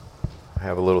I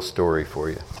have a little story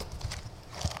for you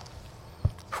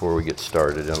before we get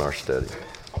started in our study.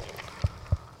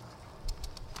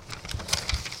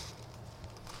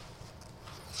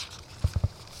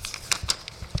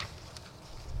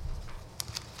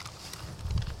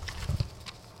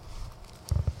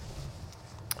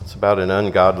 It's about an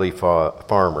ungodly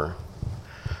farmer.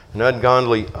 An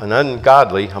ungodly, I'm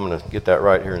going to get that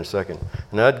right here in a second.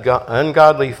 An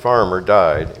ungodly farmer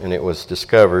died, and it was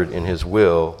discovered in his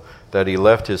will that he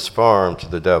left his farm to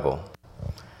the devil.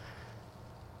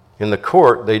 In the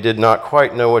court, they did not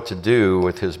quite know what to do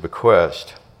with his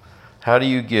bequest. How do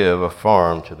you give a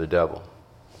farm to the devil?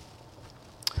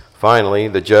 Finally,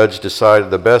 the judge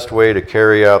decided the best way to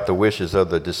carry out the wishes of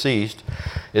the deceased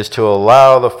is to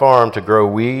allow the farm to grow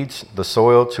weeds, the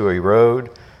soil to erode,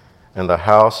 and the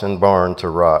house and barn to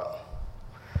rot.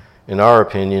 In our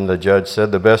opinion, the judge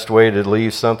said the best way to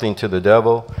leave something to the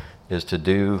devil is to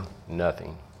do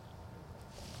nothing.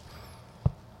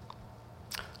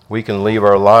 We can leave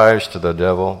our lives to the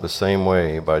devil the same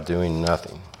way, by doing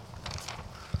nothing,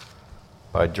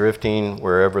 by drifting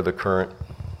wherever the current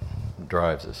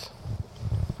drives us.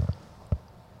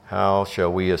 How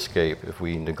shall we escape if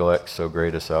we neglect so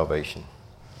great a salvation?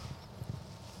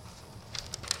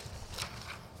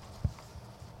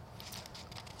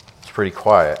 It's pretty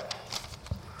quiet,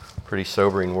 pretty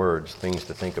sobering words, things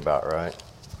to think about, right?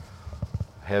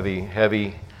 Heavy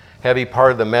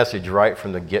part of the message right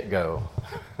from the get-go.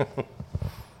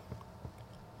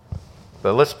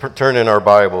 But let's turn in our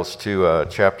Bibles to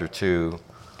chapter 2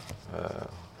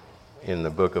 in the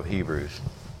book of Hebrews.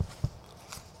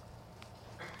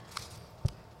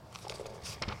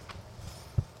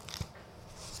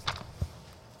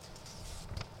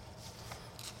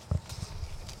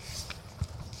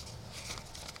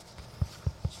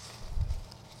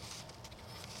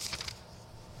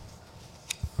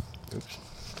 Oops,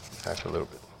 back a little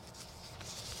bit.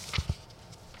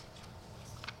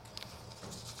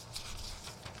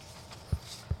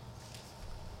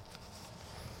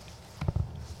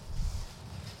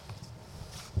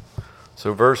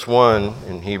 So verse 1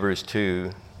 in Hebrews 2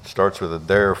 starts with a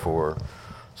therefore.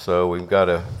 So we've got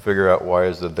to figure out why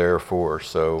is the therefore.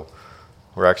 So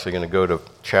we're actually going to go to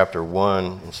chapter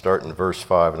 1 and start in verse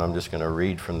 5, and I'm just going to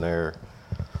read from there.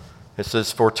 It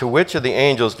says, "For to which of the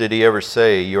angels did he ever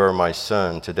say, 'You are my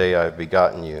son, today I have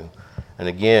begotten you'? And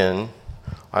again,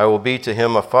 'I will be to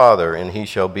him a father, and he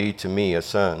shall be to me a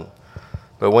son.'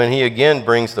 But when he again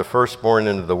brings the firstborn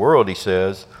into the world, he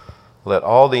says, 'Let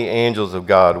all the angels of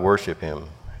God worship him.'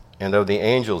 And of the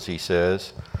angels he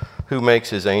says, 'Who makes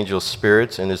his angels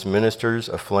spirits and his ministers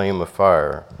a flame of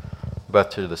fire.' But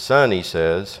to the Son he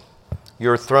says,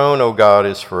 'Your throne, O God,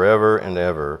 is forever and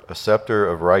ever. A scepter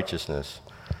of righteousness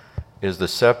is the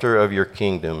scepter of your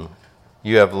kingdom.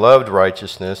 You have loved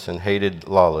righteousness and hated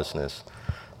lawlessness.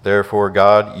 Therefore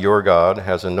God, your God,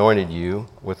 has anointed you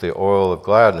with the oil of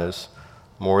gladness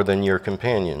more than your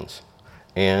companions.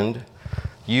 And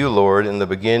you, Lord, in the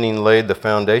beginning laid the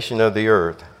foundation of the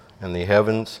earth, and the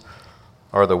heavens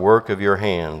are the work of your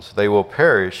hands. They will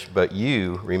perish, but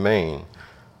you remain.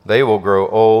 They will grow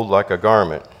old like a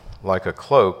garment, like a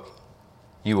cloak.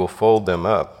 You will fold them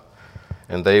up,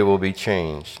 and they will be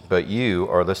changed. But you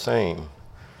are the same,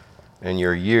 and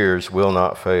your years will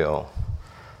not fail.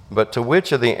 But to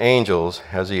which of the angels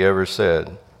has he ever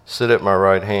said, 'Sit at my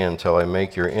right hand till I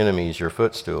make your enemies your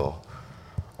footstool'?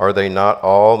 Are they not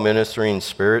all ministering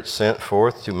spirits sent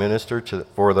forth to minister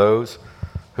for those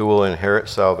who will inherit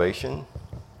salvation?"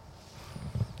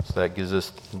 So that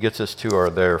gets us to our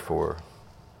therefore.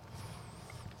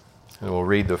 And we'll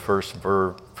read the first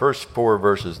 4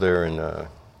 verses there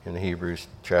in Hebrews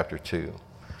chapter 2.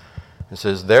 It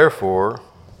says, "Therefore,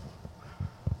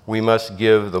 we must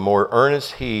give the more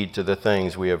earnest heed to the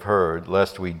things we have heard,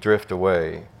 lest we drift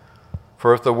away.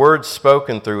 For if the words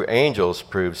spoken through angels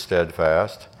proved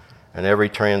steadfast, and every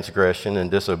transgression and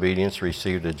disobedience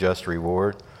received a just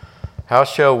reward, how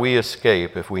shall we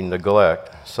escape if we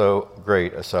neglect so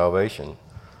great a salvation,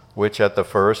 which at the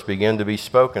first began to be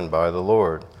spoken by the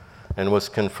Lord, and was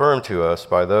confirmed to us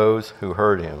by those who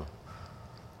heard him?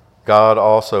 God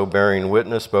also bearing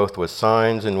witness both with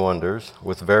signs and wonders,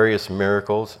 with various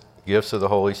miracles, gifts of the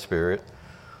Holy Spirit,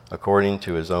 according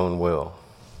to his own will."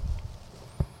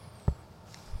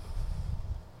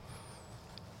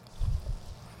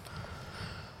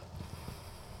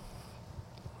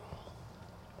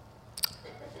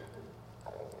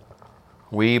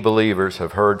 We believers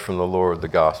have heard from the Lord the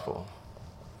gospel.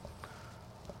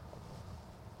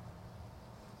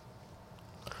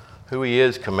 Who he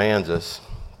is commands us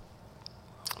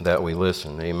that we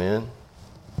listen. Amen?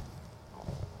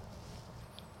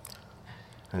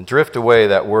 And Drift away,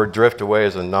 that word drift away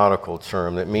is a nautical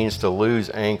term that means to lose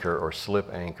anchor or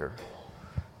slip anchor.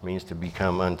 It means to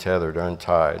become untethered,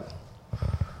 untied.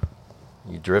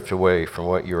 You drift away from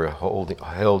what you're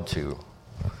held to.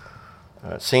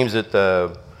 It seems that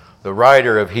the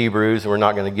writer of Hebrews, and we're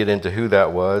not going to get into who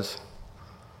that was,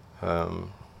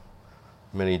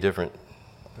 many different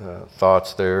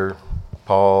thoughts there.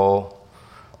 Paul,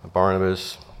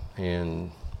 Barnabas,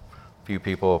 and a few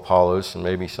people, Apollos, and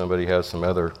maybe somebody has some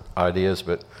other ideas,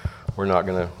 but we're not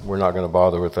going to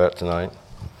bother with that tonight.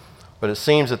 But it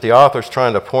seems that the author's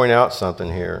trying to point out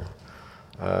something here.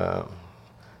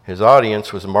 His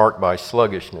audience was marked by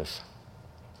sluggishness,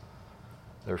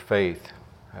 their faith.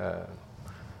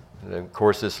 Of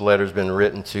course, this letter's been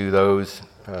written to those,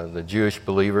 the Jewish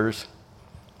believers,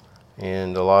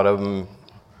 and a lot of them,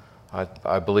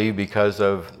 I believe, because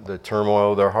of the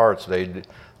turmoil of their hearts, they'd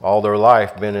all their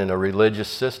life been in a religious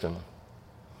system.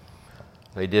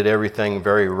 They did everything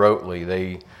very rotely.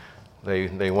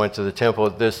 They went to the temple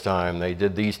at this time. They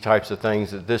did these types of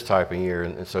things at this type of year,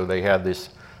 and so they had this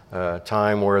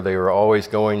time where they were always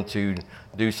going to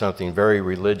do something very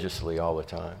religiously all the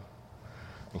time.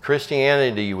 And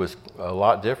Christianity was a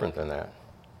lot different than that.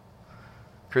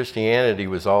 Christianity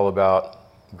was all about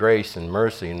grace and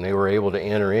mercy, and they were able to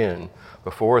enter in.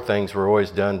 Before, things were always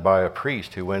done by a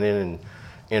priest who went in and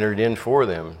entered in for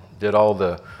them, did all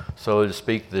the, so to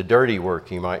speak, the dirty work,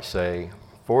 you might say,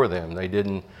 for them. They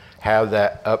didn't have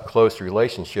that up-close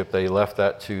relationship. They left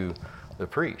that to the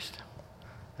priest.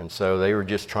 And so they were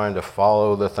just trying to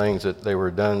follow the things that they were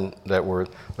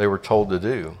told to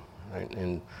do.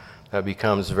 And that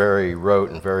becomes very rote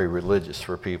and very religious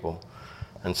for people.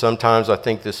 And sometimes I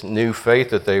think this new faith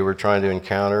that they were trying to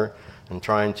encounter and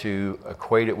trying to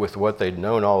equate it with what they'd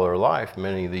known all their life,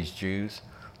 many of these Jews,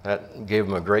 that gave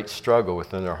them a great struggle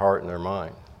within their heart and their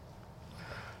mind.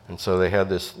 And so they had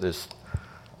this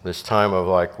time of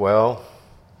like, well,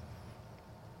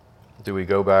 do we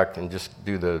go back and just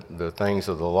do the things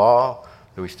of the law?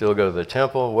 Do we still go to the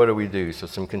temple? What do we do? So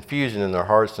some confusion in their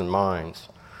hearts and minds.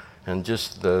 And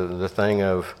just the thing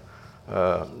of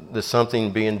there's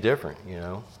something being different, you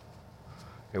know.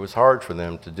 It was hard for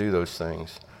them to do those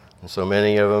things. And so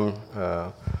many of them,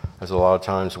 as a lot of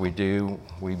times we do,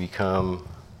 we become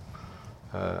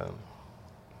kind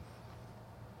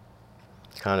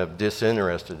of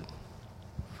disinterested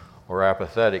or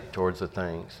apathetic towards the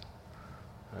things.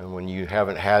 And when you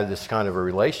haven't had this kind of a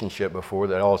relationship before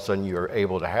that all of a sudden you're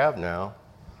able to have now,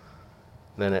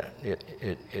 then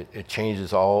it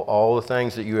changes all the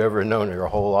things that you ever known in your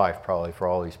whole life, probably, for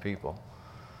all these people.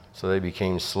 So they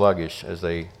became sluggish as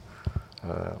they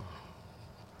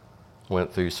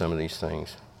went through some of these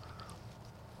things.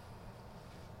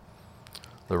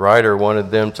 The writer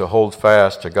wanted them to hold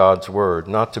fast to God's word,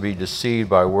 not to be deceived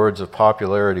by words of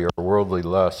popularity or worldly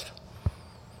lust.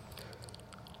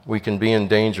 We can be in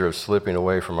danger of slipping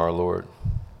away from our Lord.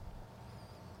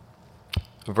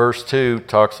 Verse 2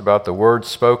 talks about the words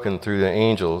spoken through the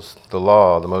angels, the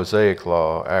law, the Mosaic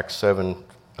law, Acts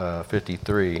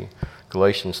 7:53,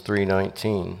 Galatians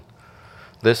 3:19.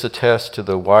 This attests to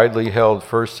the widely held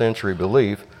first century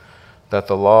belief that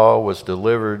the law was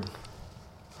delivered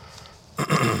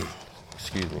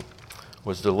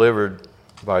was delivered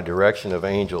by direction of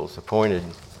angels appointed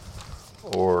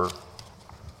or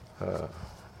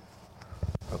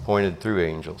appointed through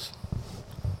angels.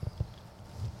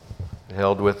 It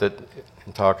held with it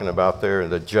in talking about there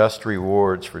the just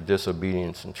rewards for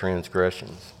disobedience and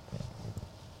transgressions.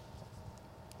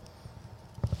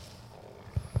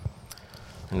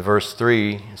 In verse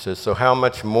 3, it says, "So how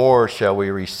much more shall we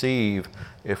receive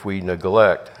if we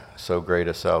neglect so great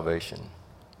a salvation?"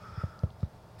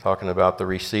 Talking about the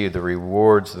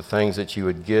rewards, the things that you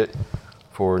would get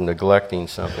for neglecting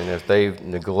something. If they've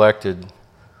neglected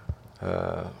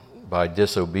by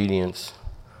disobedience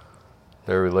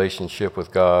their relationship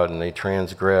with God, and they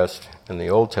transgressed in the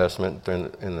Old Testament, in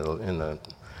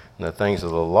the things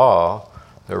of the law,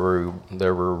 there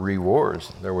were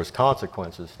rewards. There was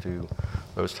consequences to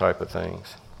those type of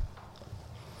things.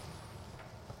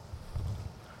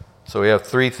 So we have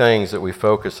three things that we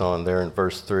focus on there in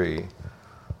verse 3.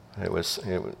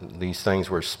 These things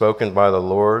were spoken by the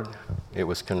Lord. It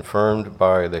was confirmed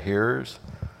by the hearers,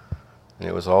 and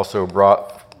it was also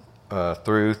brought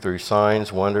through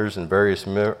signs, wonders, and various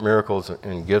miracles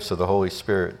and gifts of the Holy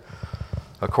Spirit,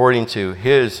 according to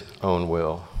His own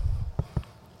will.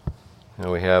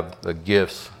 And we have the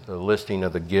gifts, the listing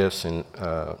of the gifts in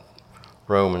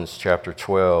Romans chapter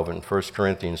 12 and 1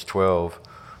 Corinthians 12,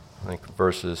 I think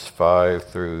verses 5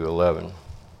 through 11.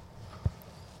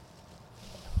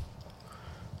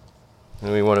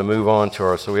 And we want to move on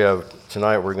to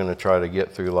tonight we're going to try to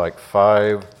get through like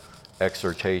 5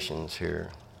 exhortations here.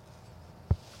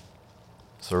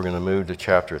 So we're going to move to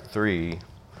chapter 3.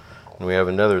 And we have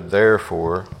another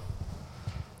therefore.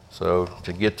 So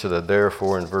to get to the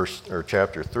therefore in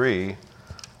chapter 3,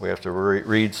 we have to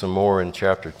read some more in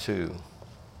chapter 2.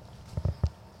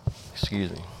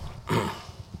 Excuse me.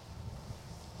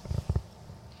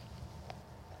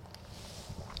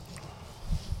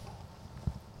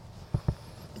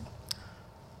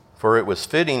 For it was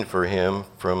fitting for him,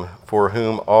 for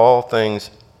whom all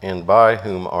things and by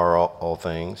whom are all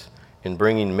things, in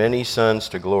bringing many sons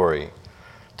to glory,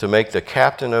 to make the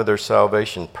captain of their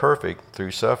salvation perfect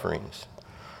through sufferings.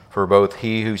 For both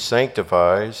he who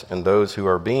sanctifies and those who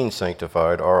are being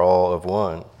sanctified are all of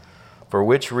one. For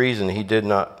which reason he did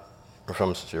not,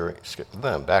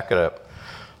 back it up.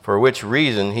 For which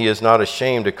reason he is not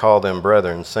ashamed to call them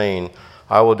brethren, saying,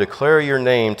 I will declare your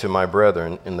name to my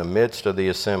brethren. In the midst of the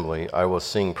assembly I will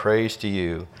sing praise to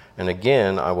you, and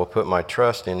again I will put my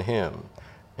trust in him.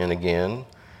 And again,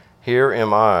 here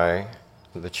am I,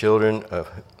 the children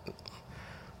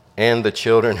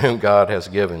whom God has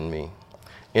given me.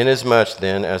 Inasmuch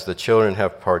then as the children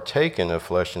have partaken of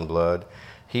flesh and blood,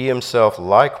 he himself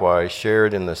likewise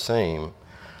shared in the same,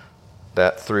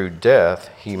 that through death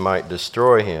he might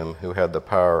destroy him who had the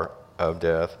power of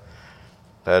death,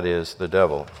 that is, the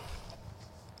devil.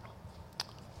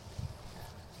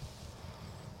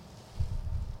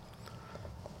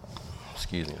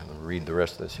 Excuse me, I'm going to read the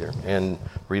rest of this here. And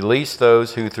release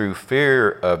those who through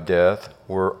fear of death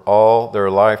were all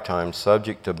their lifetime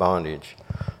subject to bondage.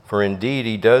 For indeed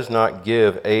he does not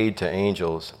give aid to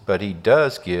angels, but he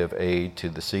does give aid to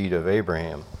the seed of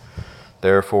Abraham.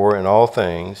 Therefore, in all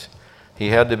things, he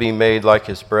had to be made like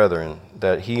his brethren,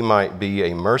 that he might be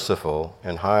a merciful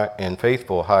and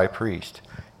faithful high priest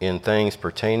in things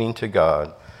pertaining to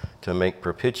God, to make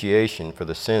propitiation for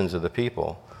the sins of the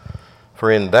people. For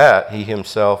in that he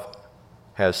himself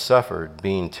has suffered,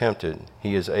 being tempted,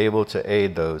 he is able to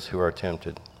aid those who are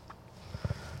tempted.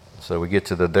 So we get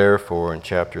to the therefore in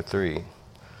chapter 3.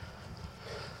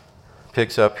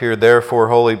 Picks up here, therefore,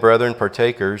 holy brethren,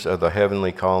 partakers of the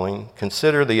heavenly calling,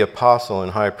 consider the apostle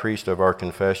and high priest of our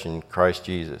confession, Christ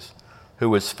Jesus, who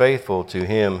was faithful to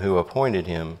him who appointed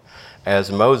him,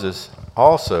 as Moses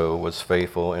also was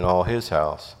faithful in all his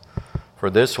house. For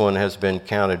this one has been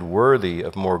counted worthy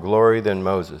of more glory than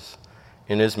Moses,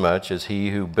 inasmuch as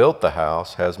he who built the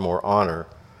house has more honor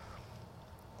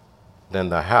than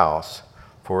the house,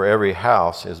 for every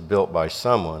house is built by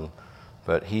someone,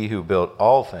 but he who built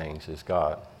all things is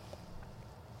God.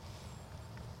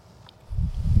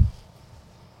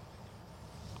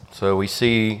 So we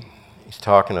see he's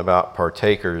talking about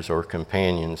partakers or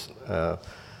companions.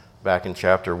 Back in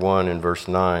chapter 1 and verse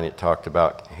 9, it talked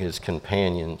about his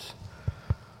companions.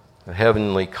 A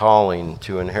heavenly calling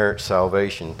to inherit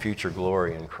salvation, future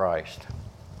glory in Christ.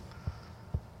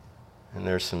 And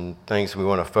there's some things we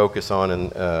want to focus on in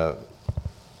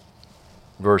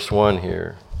verse 1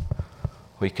 here.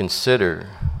 We consider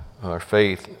our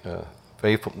faith, the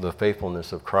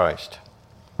faithfulness of Christ.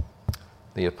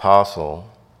 The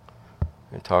apostle,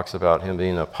 it talks about him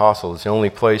being an apostle. It's the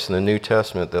only place in the New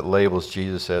Testament that labels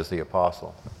Jesus as the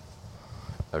apostle,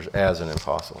 as an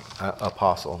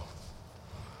apostle.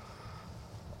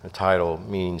 A title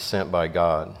meaning sent by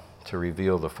God to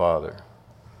reveal the Father.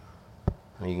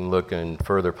 And you can look in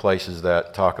further places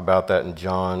that talk about that in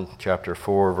John chapter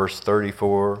 4, verse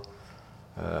 34,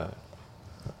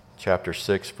 chapter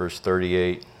 6, verse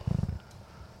 38,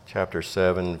 chapter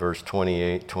 7, verse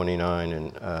 28, 29,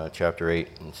 and chapter 8,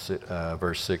 and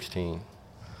verse 16.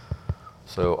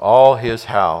 So all his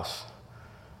house,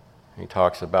 he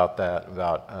talks about that,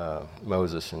 about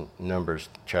Moses in Numbers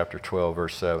chapter 12,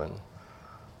 verse 7.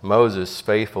 Moses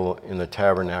faithful in the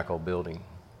tabernacle building.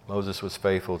 Moses was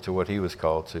faithful to what he was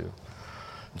called to.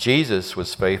 Jesus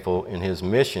was faithful in his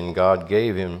mission God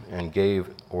gave him, and gave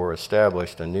or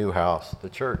established a new house, the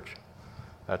church.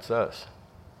 That's us.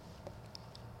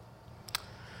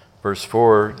 Verse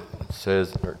 4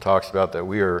 says, or talks about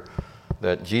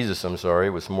that Jesus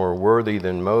was more worthy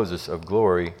than Moses of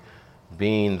glory,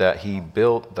 being that he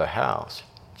built the house.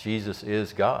 Jesus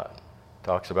is God.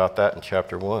 Talks about that in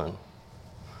chapter 1.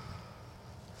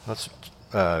 Let's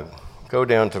go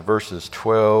down to verses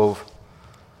 12,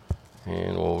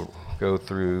 and we'll go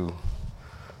through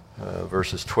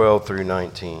verses 12 through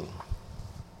 19.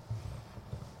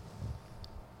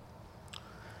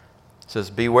 It says,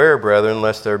 beware, brethren,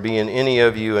 lest there be in any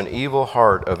of you an evil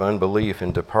heart of unbelief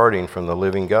in departing from the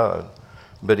living God,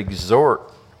 but exhort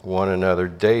one another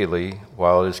daily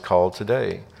while it is called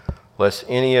today, lest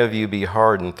any of you be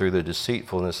hardened through the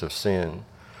deceitfulness of sin.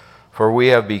 For we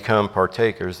have become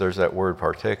partakers," there's that word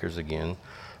partakers again,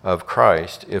 "of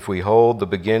Christ, if we hold the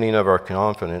beginning of our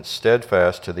confidence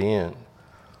steadfast to the end.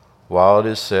 While it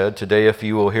is said, 'Today if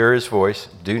you will hear his voice,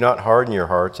 do not harden your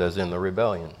hearts as in the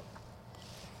rebellion.'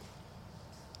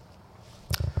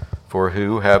 For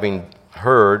who, having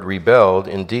heard, rebelled?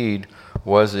 Indeed,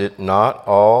 was it not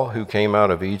all who came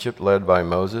out of Egypt led by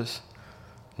Moses?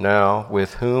 Now,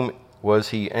 with whom was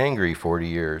he angry 40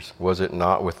 years? Was it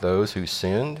not with those who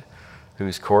sinned,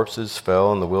 whose corpses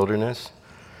fell in the wilderness?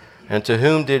 And to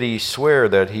whom did he swear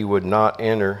that they would not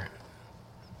enter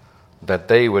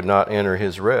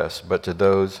his rest, but to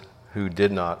those who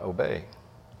did not obey?"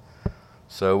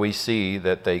 So we see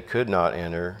that they could not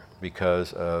enter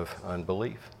because of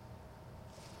unbelief.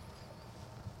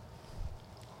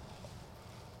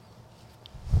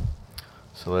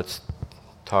 So let's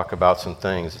talk about some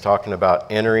things. Talking about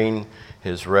entering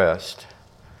his rest.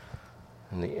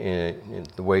 And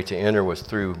the way to enter was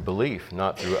through belief,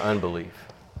 not through unbelief.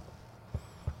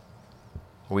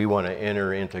 We want to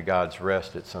enter into God's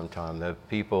rest at some time. The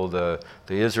people, the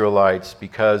Israelites,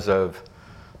 because of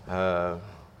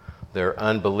their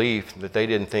unbelief, that they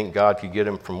didn't think God could get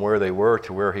them from where they were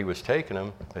to where he was taking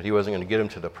them, that he wasn't going to get them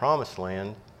to the promised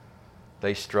land,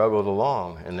 they struggled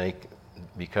along. And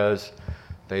because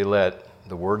they let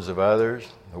the words of others,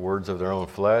 the words of their own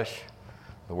flesh,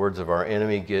 the words of our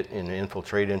enemy get and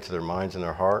infiltrate into their minds and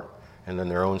their heart, and then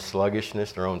their own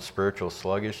sluggishness, their own spiritual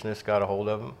sluggishness got a hold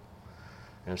of them,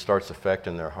 and it starts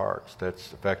affecting their hearts.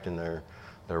 That's affecting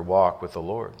their walk with the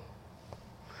Lord.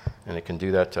 And it can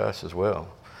do that to us as well.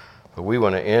 But we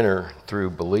want to enter through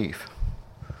belief.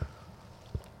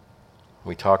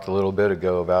 We talked a little bit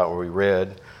ago about where we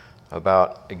read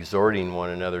about exhorting one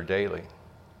another daily.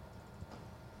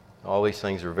 All these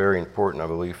things are very important, I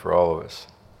believe, for all of us.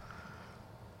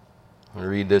 I'm going to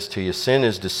read this to you. Sin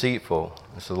is deceitful.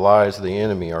 It's the lies of the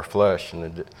enemy, our flesh,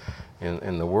 and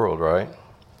in the world, right?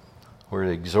 We're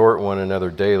to exhort one another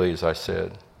daily, as I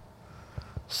said.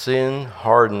 Sin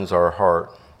hardens our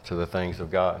heart to the things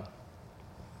of God.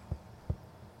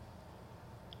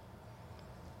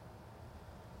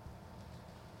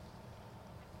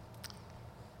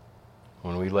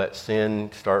 When we let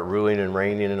sin start ruling and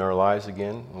reigning in our lives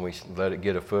again, when we let it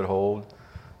get a foothold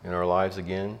in our lives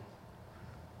again,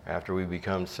 after we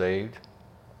become saved,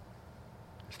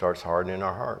 it starts hardening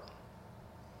our heart.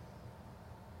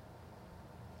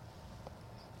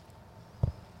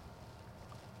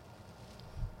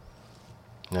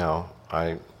 Now,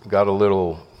 I got a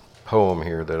little poem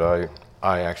here that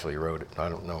I actually wrote it. I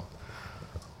don't know.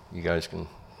 You guys can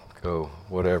go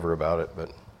whatever about it, but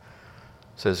it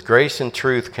says, "Grace and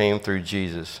truth came through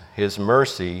Jesus. His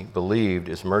mercy believed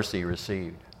is mercy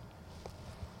received.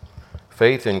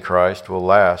 Faith in Christ will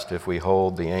last if we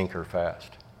hold the anchor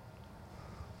fast."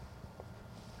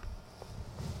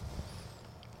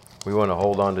 We want to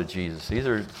hold on to Jesus. These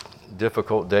are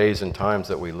difficult days and times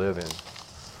that we live in.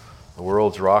 The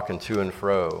world's rocking to and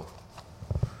fro,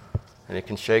 and it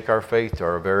can shake our faith to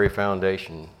our very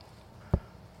foundation.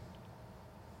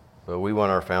 But we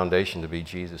want our foundation to be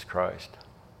Jesus Christ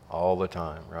all the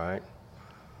time, right?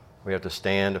 We have to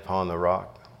stand upon the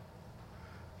rock.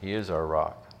 He is our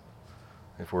rock.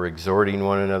 If we're exhorting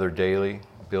one another daily,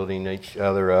 building each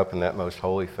other up in that most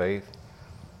holy faith,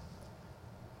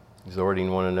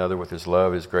 exhorting one another with his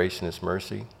love, his grace, and his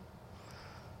mercy,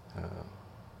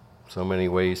 so many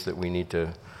ways that we need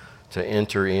to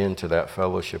enter into that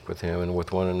fellowship with him and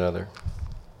with one another.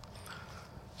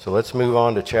 So let's move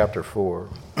on to chapter 4.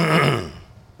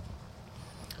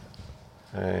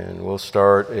 And we'll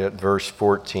start at verse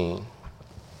 14.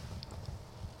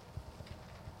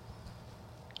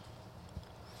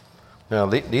 Now,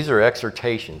 these are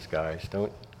exhortations, guys.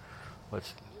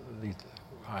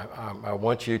 I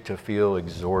want you to feel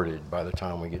exhorted by the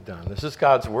time we get done. This is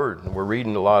God's word, and we're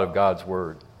reading a lot of God's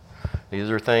word. These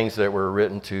are things that were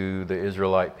written to the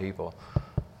Israelite people,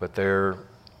 but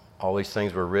all these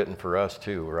things were written for us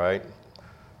too, right?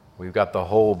 We've got the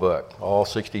whole book, all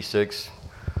 66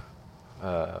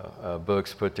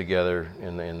 books put together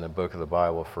in the book of the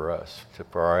Bible for us,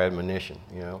 for our admonition,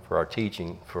 for our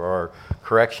teaching, for our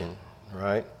correction,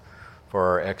 right? For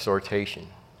our exhortation.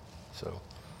 So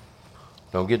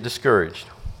don't get discouraged.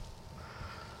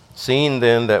 "Seeing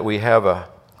then that we have a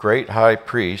great high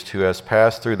priest who has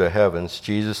passed through the heavens,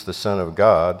 Jesus the Son of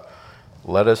God,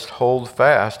 let us hold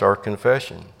fast our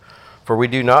confession. For we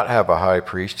do not have a high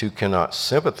priest who cannot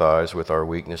sympathize with our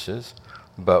weaknesses,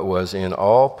 but was in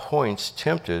all points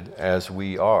tempted as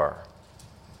we are."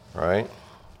 Right?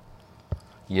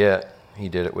 "Yet he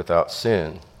did it without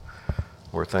sin.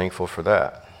 We're thankful for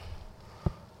that.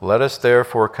 Let us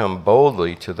therefore come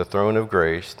boldly to the throne of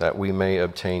grace, that we may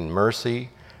obtain mercy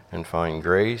and find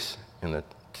grace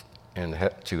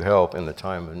to help in the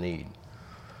time of need.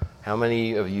 How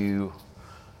many of you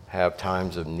have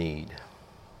times of need?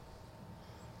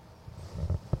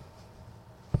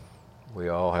 We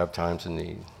all have times of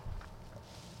need.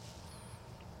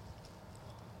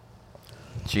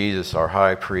 Jesus, our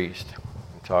high priest,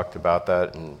 we talked about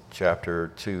that in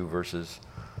chapter 2, verses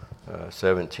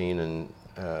 17 and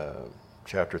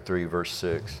chapter 3, verse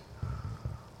 6.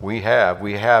 We have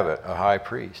it, a high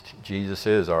priest. Jesus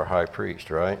is our high priest,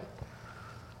 right?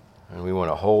 And we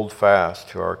want to hold fast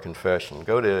to our confession.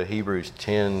 Go to Hebrews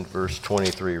 10, verse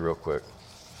 23 real quick,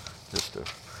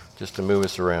 just to move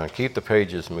us around. Keep the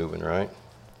pages moving, right?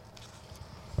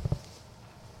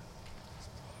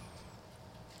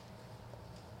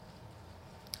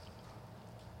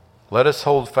 Let us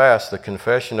hold fast the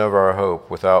confession of our hope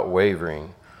without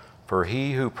wavering, for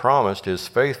he who promised is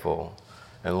faithful.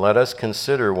 And let us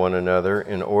consider one another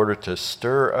in order to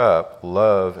stir up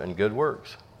love and good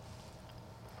works,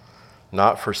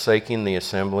 not forsaking the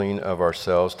assembling of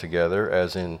ourselves together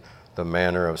as in the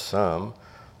manner of some,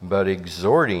 but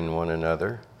exhorting one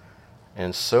another,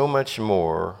 and so much the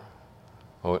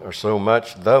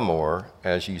more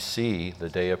as you see the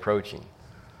day approaching.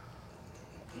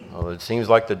 Well, it seems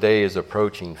like the day is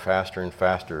approaching faster and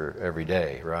faster every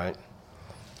day, right?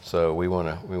 So we want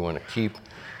to keep.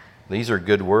 These are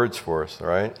good words for us,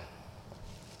 right?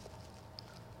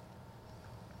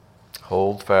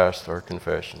 Hold fast our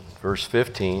confession. Verse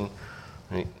 15,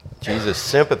 Jesus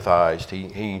sympathized.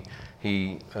 He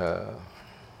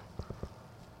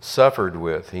suffered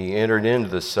with. He entered into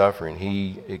the suffering.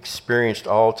 He experienced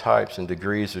all types and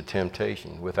degrees of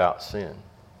temptation without sin.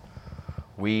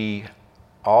 We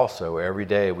also, every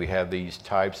day, we have these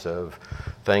types of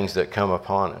things that come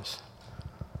upon us.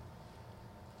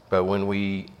 But when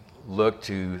we look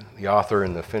to the author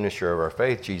and the finisher of our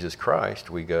faith, Jesus Christ,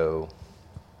 we go,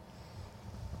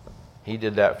 he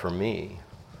did that for me.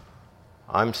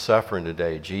 I'm suffering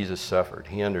today. Jesus suffered.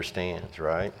 He understands,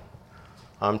 right?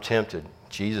 I'm tempted.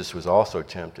 Jesus was also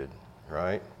tempted,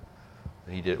 right?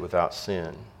 He did it without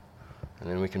sin. And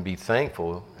then we can be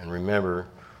thankful and remember,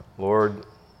 Lord,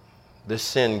 this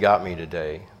sin got me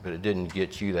today, but it didn't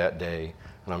get you that day.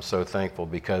 And I'm so thankful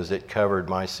because it covered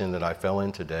my sin that I fell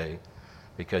in today,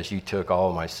 because you took all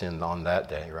of my sin on that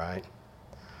day, right?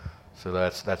 So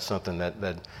that's something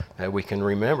that we can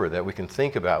remember, that we can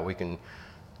think about,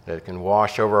 that can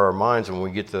wash over our minds when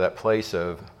we get to that place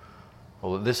of,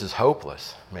 well, this is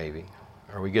hopeless, maybe.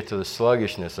 Or we get to the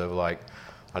sluggishness of like,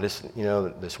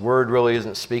 this word really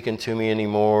isn't speaking to me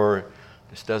anymore.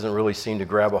 This doesn't really seem to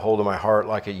grab a hold of my heart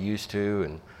like it used to.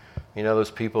 And,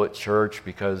 those people at church,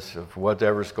 because of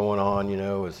whatever's going on,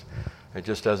 it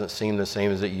just doesn't seem the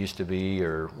same as it used to be.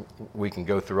 Or we can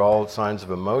go through all kinds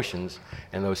of emotions,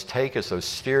 and those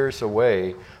steer us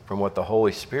away from what the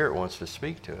Holy Spirit wants to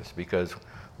speak to us, because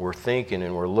we're thinking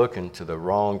and we're looking to the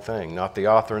wrong thing, not the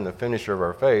author and the finisher of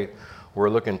our faith. We're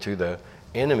looking to the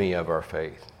enemy of our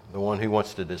faith, the one who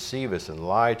wants to deceive us and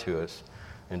lie to us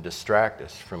and distract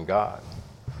us from God.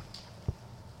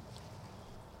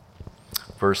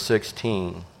 Verse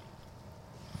 16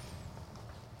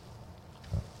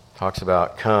 talks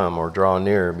about come or draw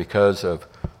near because of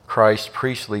Christ's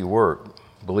priestly work.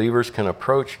 Believers can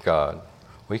approach God.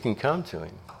 We can come to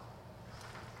him.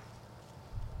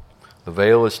 The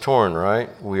veil is torn, right?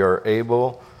 We are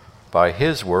able by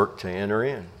his work to enter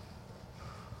in.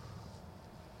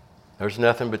 There's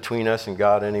nothing between us and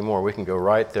God anymore. We can go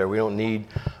right there. We don't need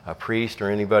a priest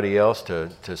or anybody else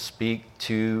to speak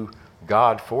to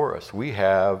God for us. We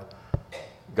have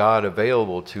God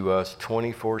available to us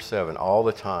 24/7, all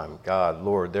the time. God,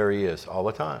 Lord, there he is all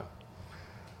the time.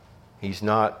 He's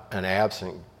not an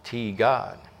absentee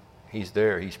God. He's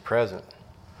there. He's present.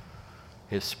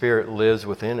 His Spirit lives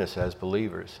within us as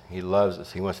believers. He loves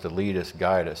us. He wants to lead us,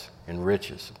 guide us,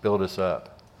 enrich us, build us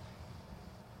up.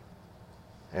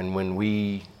 And when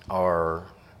we are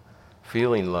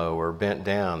feeling low or bent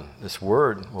down, this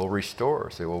word will restore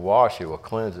us. It will wash, it will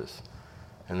cleanse us.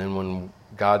 And then when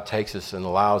God takes us and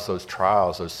allows those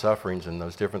trials, those sufferings, and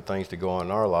those different things to go on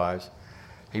in our lives,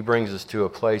 he brings us to a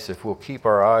place, if we'll keep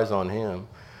our eyes on him,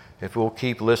 if we'll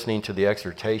keep listening to the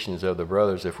exhortations of the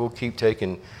brothers, if we'll keep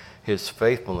taking his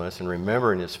faithfulness and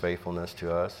remembering his faithfulness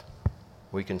to us,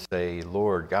 we can say,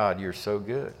 Lord God, you're so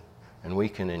good. And we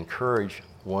can encourage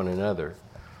one another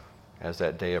as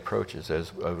that day approaches,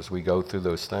 as we go through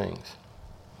those things.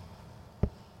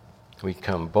 We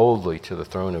come boldly to the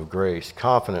throne of grace,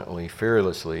 confidently,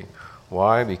 fearlessly.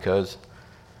 Why? Because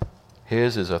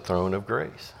His is a throne of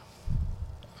grace.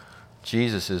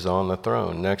 Jesus is on the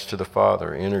throne next to the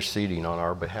Father, interceding on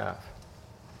our behalf.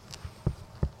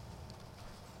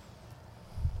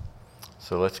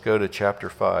 So let's go to chapter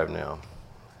 5 now.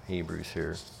 Hebrews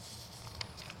here.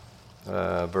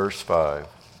 Verse 5.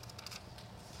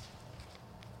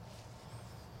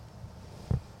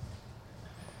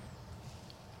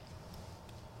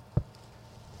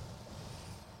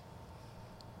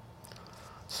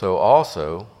 So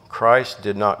also, Christ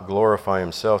did not glorify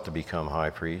himself to become high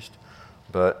priest,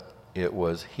 but it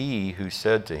was he who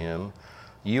said to him,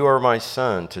 "You are my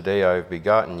son, today I have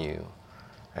begotten you."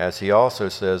 As he also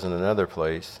says in another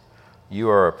place, "You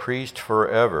are a priest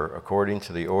forever, according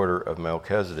to the order of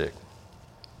Melchizedek."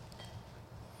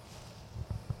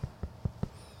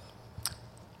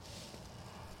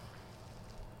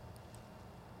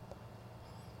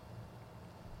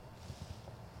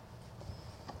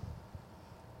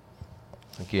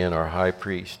 Again, our high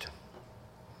priest.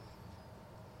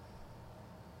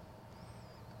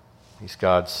 He's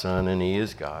God's son and he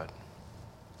is God.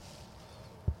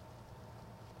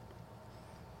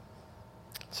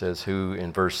 It says who,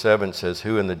 in verse 7, it says,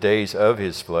 who in the days of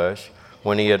his flesh,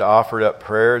 when he had offered up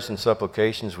prayers and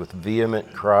supplications with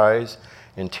vehement cries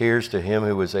and tears to him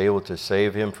who was able to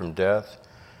save him from death,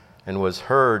 and was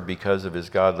heard because of his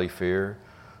godly fear,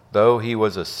 though he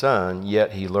was a son,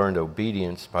 yet he learned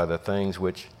obedience by the things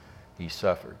which he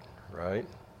suffered, right?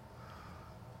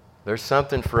 There's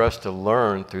something for us to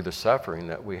learn through the suffering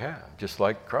that we have, just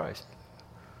like Christ.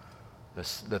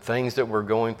 The things that we're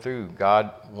going through,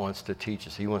 God wants to teach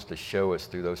us. He wants to show us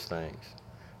through those things.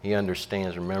 He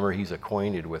understands. Remember, he's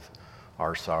acquainted with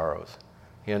our sorrows.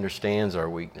 He understands our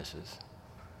weaknesses.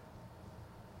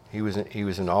 He was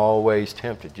in all ways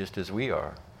tempted, just as we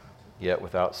are, yet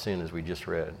without sin, as we just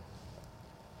read.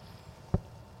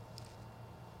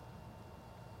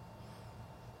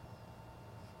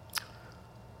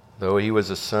 Though he was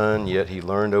a son, yet he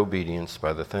learned obedience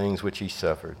by the things which he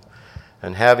suffered.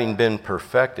 And having been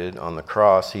perfected on the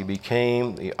cross, he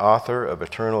became the author of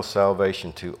eternal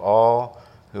salvation to all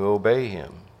who obey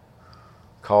him,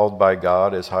 called by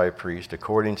God as high priest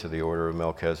according to the order of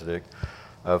Melchizedek,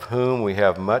 of whom we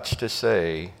have much to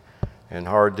say and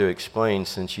hard to explain,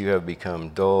 since you have become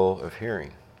dull of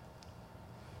hearing.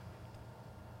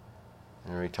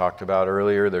 And we talked about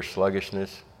earlier their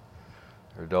sluggishness,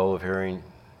 their dull of hearing.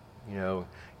 You know,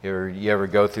 you ever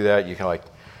go through that? You kind of like,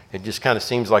 it just kind of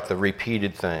seems like the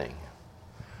repeated thing.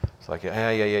 It's like, yeah,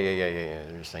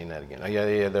 they're just saying that again. Oh,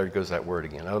 yeah, there goes that word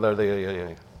again. Oh,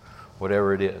 yeah,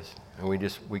 whatever it is. And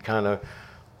we kind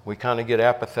of get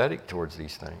apathetic towards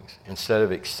these things instead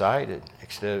of excited,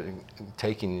 instead of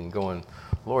taking and going,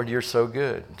 Lord, you're so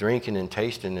good, drinking and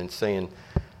tasting and saying,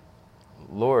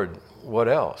 Lord, what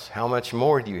else? How much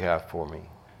more do you have for me?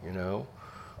 You know,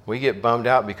 we get bummed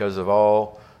out because of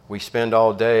we spend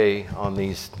all day on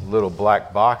these little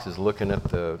black boxes looking at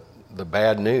the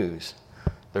bad news.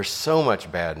 There's so much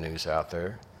bad news out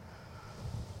there.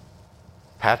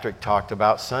 Patrick talked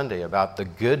about Sunday about the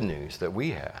good news that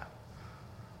we have.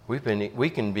 We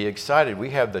can be excited. We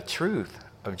have the truth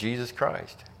of Jesus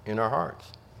Christ in our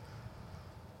hearts.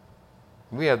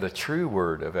 We have the true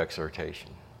word of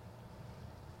exhortation.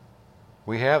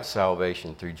 We have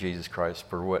salvation through Jesus Christ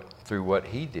through what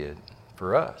he did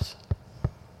for us.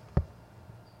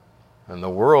 And the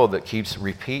world that keeps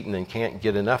repeating and can't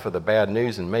get enough of the bad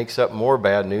news and makes up more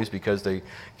bad news because they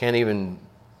can't even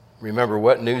remember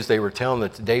what news they were telling the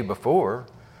day before,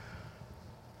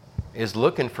 is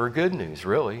looking for good news,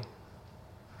 really.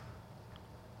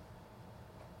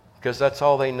 Because that's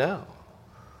all they know.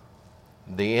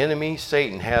 The enemy,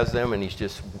 Satan, has them, and he's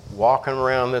just walking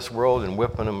around this world and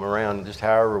whipping them around just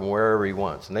however and wherever he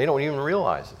wants. And they don't even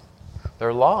realize it.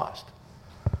 They're lost.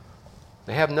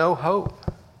 They have no hope.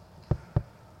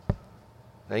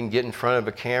 They can get in front of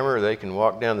a camera, or they can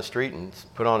walk down the street and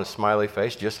put on a smiley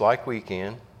face just like we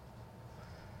can.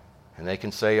 And they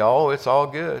can say, oh, it's all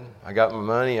good. I got my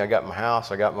money, I got my house,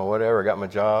 I got my whatever, I got my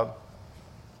job.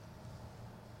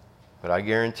 But I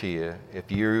guarantee you,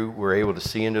 if you were able to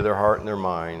see into their heart and their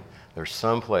mind, there's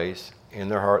some place in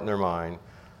their heart and their mind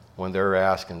when they're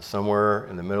asking somewhere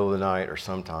in the middle of the night or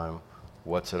sometime,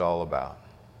 what's it all about?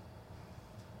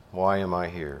 Why am I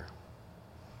here?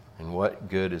 And what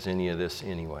good is any of this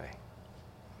anyway?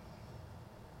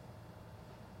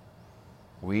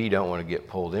 We don't want to get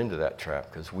pulled into that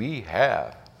trap because we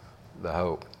have the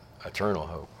hope, eternal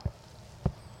hope.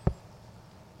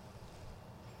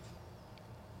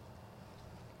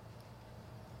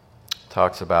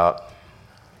 Talks about,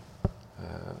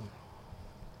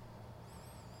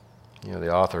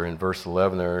 the author in verse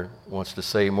 11 there wants to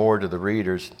say more to the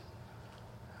readers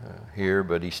here,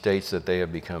 but he states that they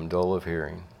have become dull of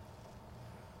hearing.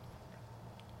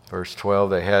 Verse 12,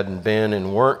 they hadn't been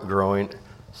and weren't growing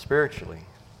spiritually.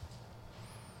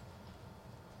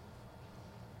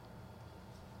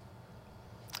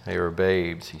 They were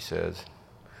babes, he says.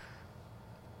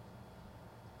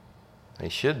 They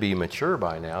should be mature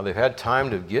by now. They've had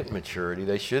time to get maturity.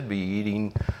 They should be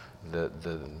eating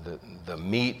the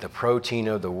meat, the protein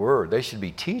of the Word. They should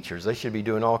be teachers. They should be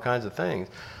doing all kinds of things.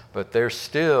 But they're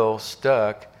still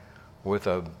stuck with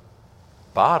a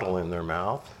bottle in their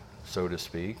mouth, so to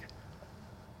speak,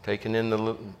 taking in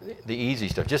the easy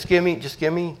stuff. Just give me the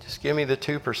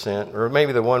 2%, or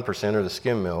maybe the 1%, or the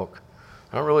skim milk.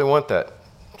 I don't really want that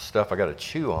stuff I got to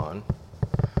chew on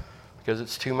because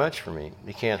it's too much for me.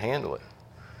 You can't handle it.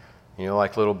 You know,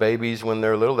 like little babies when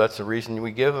they're little, that's the reason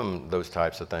we give them those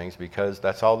types of things, because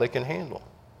that's all they can handle.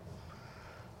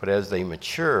 But as they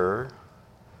mature,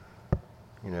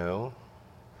 you know,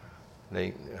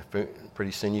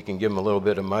 pretty soon you can give them a little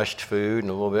bit of mushed food and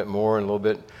a little bit more and a little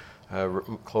bit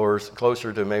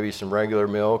closer to maybe some regular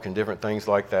milk and different things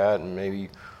like that, and maybe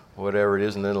whatever it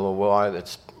is. And then a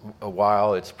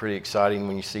while it's pretty exciting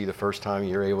when you see the first time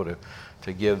you're able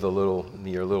to give your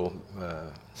little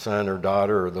son or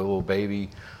daughter or the little baby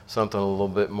something a little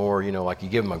bit more, you know, like you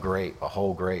give them a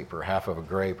whole grape or half of a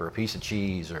grape or a piece of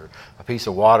cheese or a piece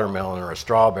of watermelon or a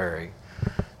strawberry.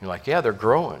 You're like, yeah, they're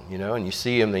growing, you know, and you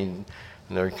see them, and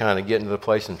they're kind of getting to the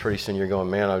place, and pretty soon you're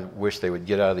going, man, I wish they would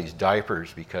get out of these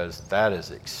diapers because that is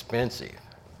expensive.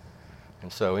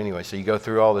 And so anyway, so you go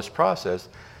through all this process,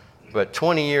 but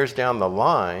 20 years down the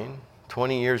line,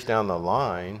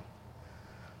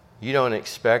 you don't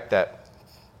expect that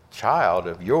child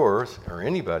of yours or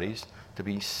anybody's to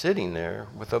be sitting there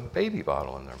with a baby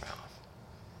bottle in their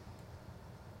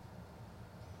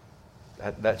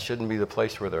mouth. That shouldn't be the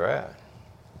place where they're at.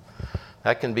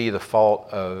 That can be the fault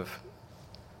of,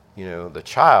 you know, the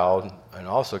child, and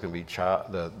also can be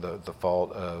the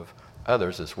fault of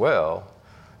others as well,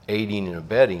 aiding and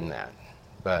abetting that.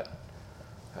 But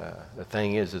the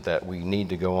thing is that we need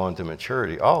to go on to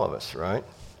maturity, all of us, right?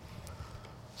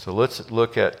 So let's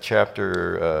look at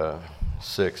chapter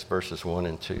 6, verses 1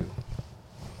 and 2.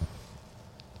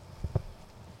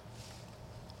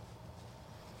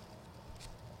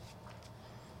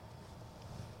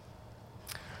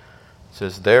 It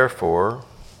says, therefore,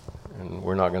 and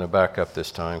we're not going to back up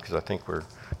this time because I think we're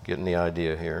getting the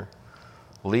idea here.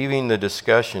 Leaving the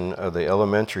discussion of the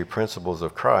elementary principles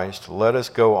of Christ, let us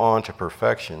go on to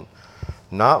perfection,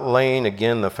 not laying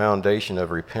again the foundation of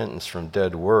repentance from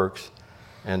dead works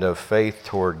and of faith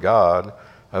toward God,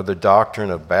 of the doctrine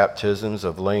of baptisms,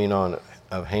 of laying on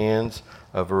of hands,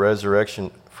 of a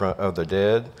resurrection of the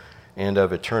dead, and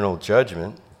of eternal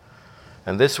judgment.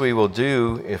 And this we will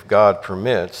do if God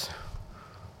permits,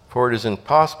 for it is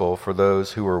impossible for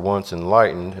those who were once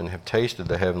enlightened and have tasted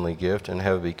the heavenly gift and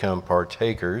have become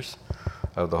partakers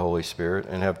of the Holy Spirit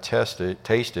and have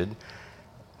tasted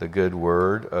the good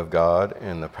word of God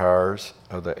and the powers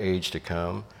of the age to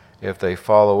come, if they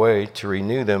fall away, to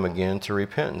renew them again to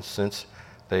repentance, since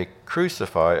they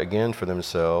crucify again for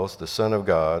themselves the Son of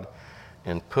God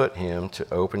and put him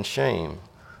to open shame.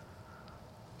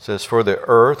 It says, for the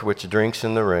earth which drinks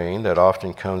in the rain that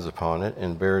often comes upon it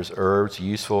and bears herbs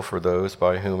useful for those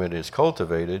by whom it is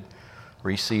cultivated,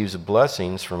 receives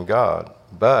blessings from God.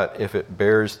 But if it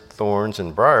bears thorns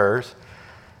and briars,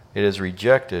 it is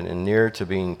rejected and near to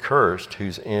being cursed,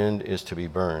 whose end is to be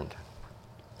burned.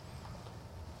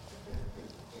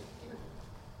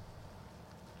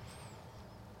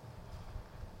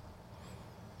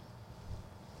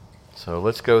 So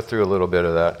let's go through a little bit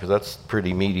of that, because that's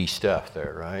pretty meaty stuff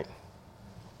there, right?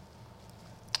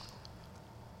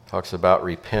 Talks about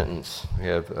repentance. We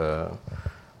have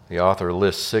the author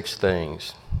lists 6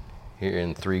 things here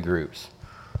in 3 groups.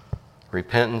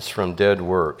 Repentance from dead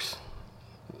works.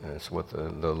 That's what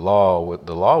the law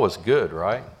was good,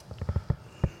 right?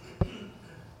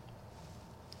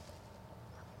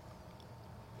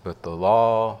 But the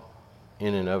law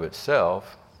in and of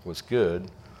itself was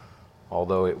good,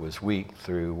 although it was weak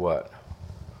through what?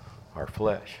 Our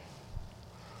flesh.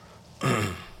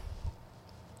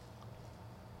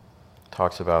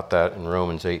 Talks about that in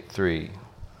Romans 8:3.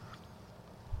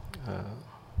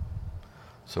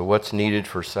 So what's needed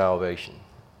for salvation?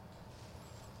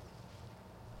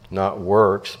 Not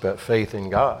works, but faith in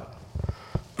God.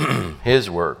 His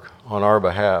work on our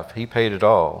behalf. He paid it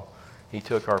all. He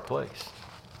took our place.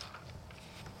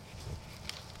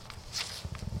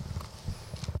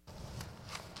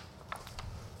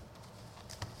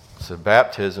 So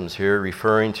baptisms here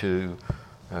referring to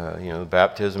The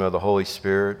baptism of the Holy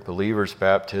Spirit, believers'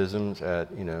 baptisms at,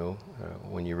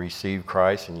 when you receive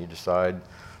Christ and you decide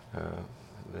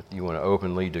that you want to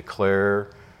openly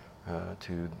declare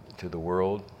to the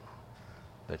world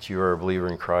that you are a believer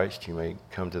in Christ. You may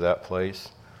come to that place.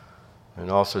 And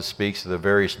also speaks of the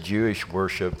various Jewish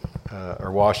worship,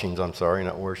 or washings, I'm sorry,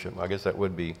 not worship. I guess that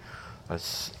would be a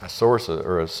source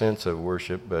or a sense of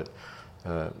worship, but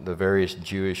the various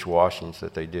Jewish washings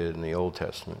that they did in the Old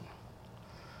Testament.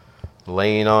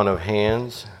 Laying on of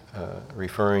hands,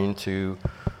 referring to,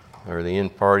 or the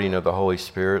imparting of the Holy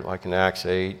Spirit, like in Acts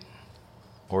 8.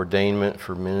 Ordainment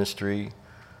for ministry,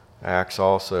 Acts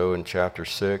also in chapter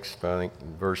 6, I think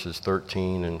verses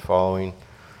 13 and following.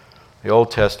 The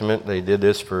Old Testament, they did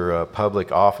this for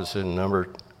public office, to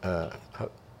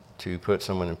put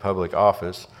someone in public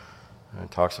office.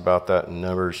 It talks about that in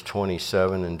Numbers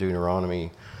 27 and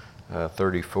Deuteronomy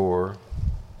 34.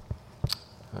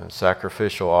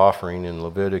 Sacrificial offering in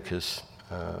Leviticus,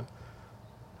 I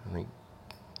think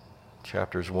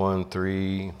chapters 1,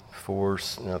 3, 4,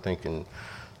 and I think in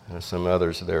some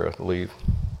others there, I believe.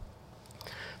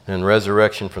 And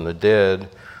resurrection from the dead.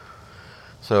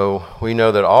 So we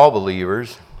know that all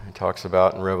believers, it talks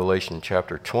about in Revelation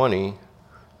chapter 20,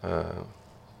 have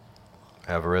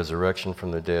a resurrection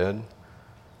from the dead.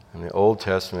 And the Old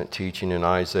Testament teaching in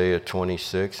Isaiah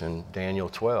 26 and Daniel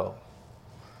 12.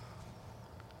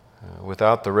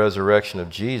 Without the resurrection of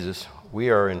Jesus, we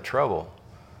are in trouble.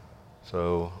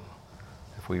 So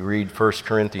if we read 1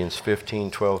 Corinthians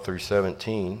 15, 12 through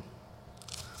 17.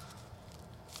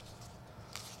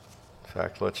 In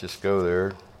fact, let's just go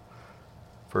there.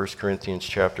 1 Corinthians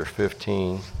chapter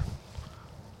 15,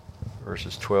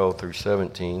 verses 12 through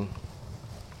 17.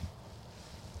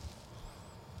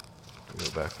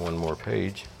 Go back one more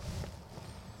page.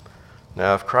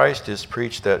 Now, if Christ is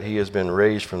preached that he has been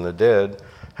raised from the dead,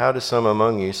 how do some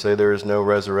among you say there is no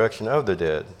resurrection of the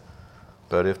dead?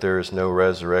 But if there is no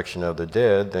resurrection of the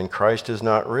dead, then Christ is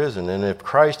not risen. And if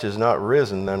Christ is not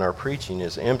risen, then our preaching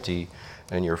is empty,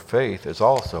 and your faith is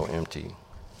also empty.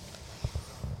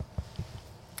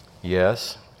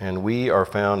 Yes, and we are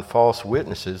found false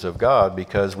witnesses of God,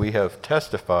 because we have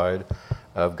testified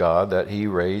of God that he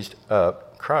raised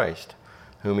up Christ,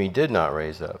 whom he did not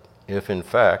raise up, if in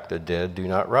fact the dead do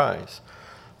not rise.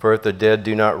 For if the dead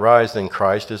do not rise, then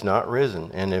Christ is not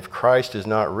risen. And if Christ is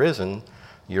not risen,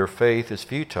 your faith is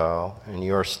futile, and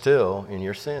you are still in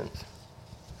your sins.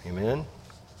 Amen?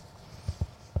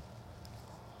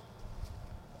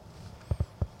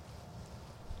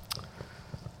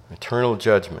 Eternal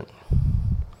judgment.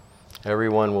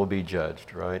 Everyone will be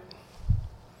judged, right?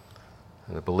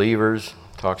 The believers,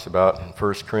 talks about in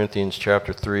 1 Corinthians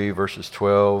chapter 3, verses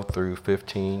 12 through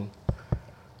 15.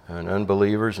 And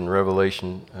unbelievers in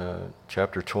Revelation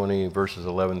chapter 20, verses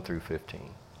 11 through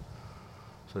 15.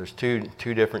 So there's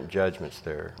two different judgments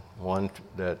there. One,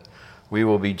 that we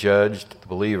will be judged, the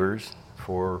believers,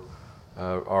 for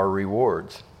our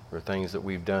rewards, for things that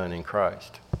we've done in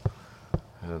Christ.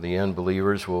 The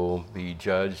unbelievers will be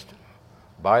judged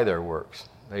by their works.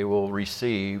 They will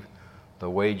receive the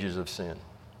wages of sin.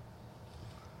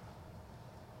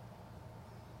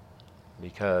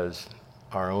 Because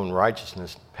our own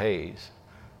righteousness pays,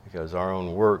 because our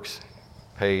own works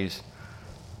pays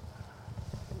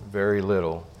very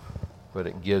little, but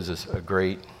it gives us a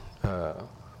great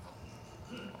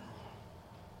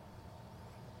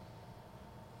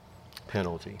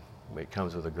penalty. It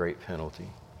comes with a great penalty.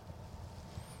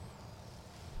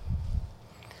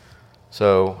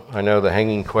 So I know the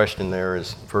hanging question there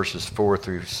is verses 4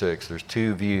 through 6. There's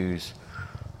two views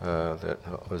that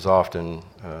was often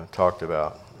talked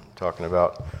about, talking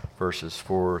about verses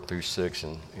 4 through 6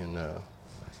 in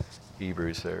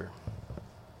Hebrews there,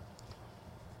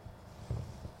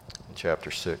 in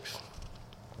chapter 6.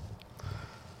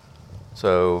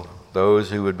 So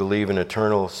those who would believe in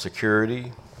eternal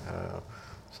security,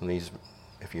 some of these,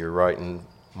 if you're writing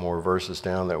more verses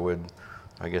down that would,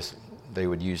 I guess, they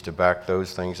would use to back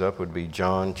those things up, would be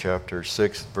John chapter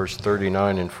 6, verse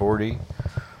 39 and 40,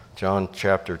 John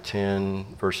chapter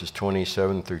 10, verses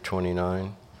 27 through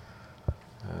 29,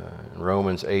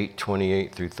 Romans 8,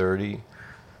 28 through 30,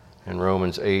 and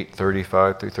Romans 8,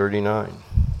 35 through 39.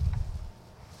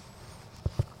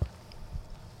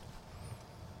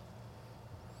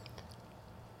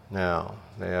 Now,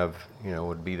 they have,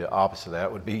 would be the opposite of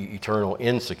that, would be eternal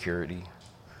insecurity.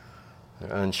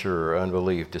 They're unsure,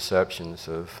 unbelief, deceptions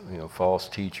of, false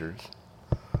teachers.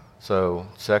 So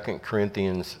 2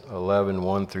 Corinthians 11,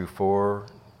 1 through 4,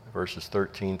 verses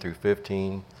 13 through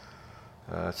 15,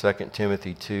 2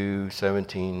 Timothy 2,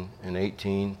 17 and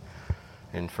 18,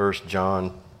 and 1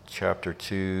 John chapter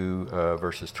 2,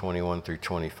 verses 21 through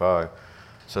 25.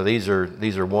 So these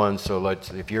are ones. So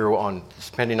if you're on,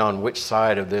 depending on which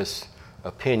side of this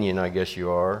opinion, I guess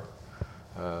you are,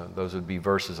 those would be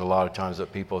verses a lot of times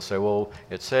that people say, well,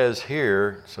 it says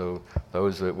here. So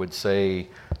those that would say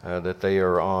that they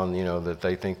are on, that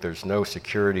they think there's no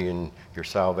security in your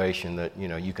salvation, that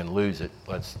you can lose it.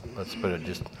 Let's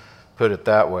put it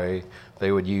that way.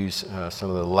 They would use some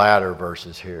of the latter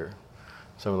verses here.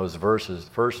 Some of those verses,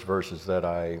 first verses that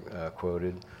I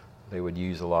quoted, they would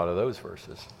use a lot of those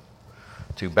verses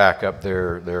to back up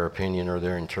their opinion or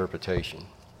their interpretation.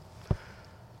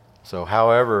 So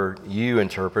however you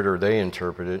interpret or they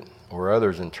interpret it or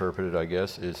others interpret it, I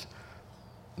guess, is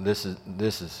this is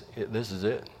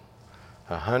it.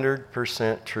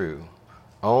 100% true.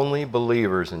 Only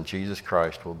believers in Jesus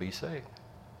Christ will be saved.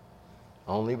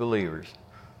 Only believers.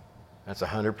 That's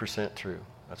 100% true.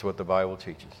 That's what the Bible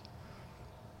teaches.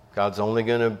 God's only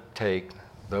going to take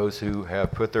those who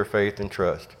have put their faith and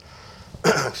trust,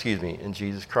 in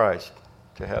Jesus Christ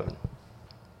to heaven.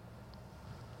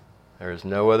 There is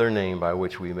no other name by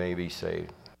which we may be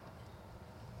saved.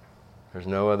 There's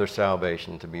no other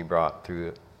salvation to be brought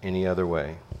through any other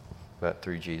way but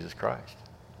through Jesus Christ.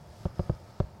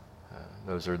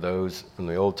 Those are those from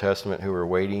the Old Testament who were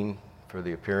waiting for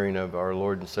the appearing of our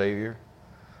Lord and Savior.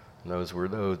 And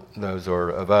those are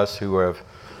of us who have,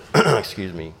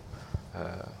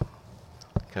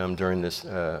 come during this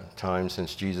time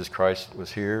since Jesus Christ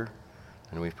was here,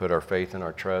 and we've put our faith and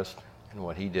our trust in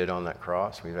what He did on that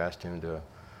cross. We've asked Him to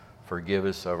forgive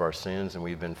us of our sins, and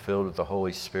we've been filled with the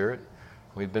Holy Spirit.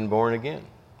 We've been born again.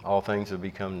 All things have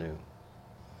become new.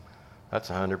 That's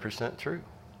 100% true.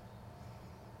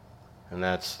 And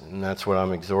that's what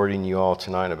I'm exhorting you all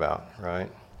tonight about, right?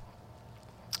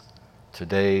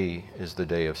 Today is the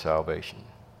day of salvation.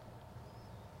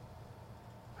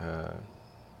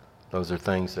 Those are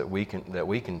things that we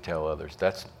can tell others.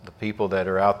 That's the people that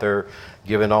are out there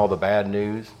giving all the bad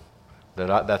news.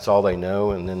 That's all they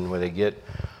know. And then when they get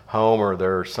home or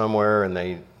they're somewhere and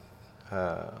they,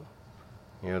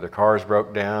 their cars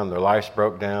broke down, their lives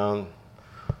broke down,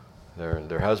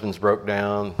 their husbands broke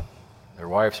down, their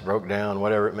wives broke down,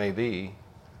 whatever it may be,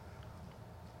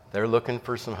 they're looking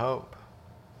for some hope.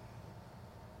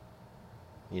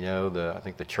 I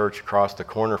think the church across the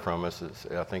corner from us is,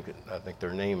 I think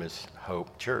their name is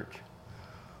Hope Church.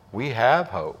 We have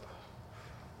hope.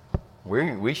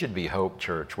 We should be Hope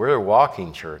Church. We're a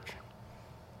walking church.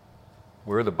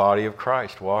 We're the body of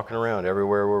Christ walking around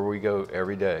everywhere where we go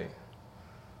every day.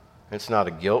 It's not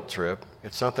a guilt trip.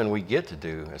 It's something we get to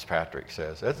do, as Patrick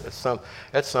says.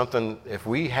 That's something, if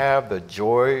we have the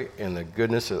joy and the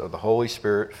goodness of the Holy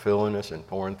Spirit filling us and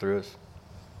pouring through us,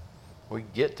 we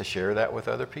get to share that with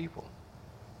other people.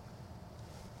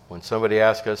 When somebody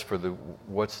asks us for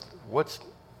what's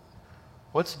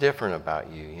different about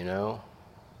you,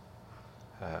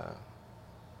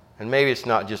 and maybe it's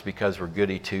not just because we're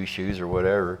goody two-shoes or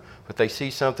whatever, but they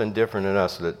see something different in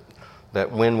us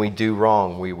that when we do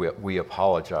wrong, we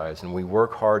apologize, and we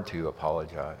work hard to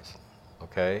apologize,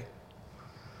 okay?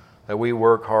 That we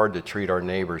work hard to treat our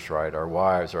neighbors right, our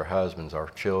wives, our husbands, our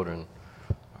children,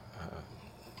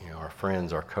 our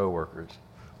friends, our coworkers.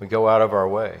 We go out of our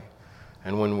way.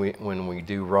 And when we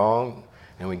do wrong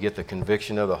and we get the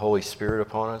conviction of the Holy Spirit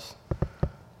upon us,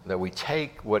 that we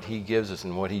take what He gives us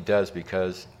and what He does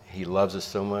because He loves us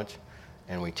so much,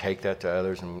 and we take that to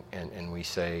others and we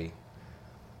say,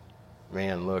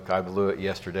 man, look, I blew it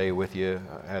yesterday with you.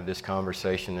 I had this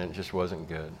conversation and it just wasn't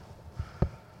good.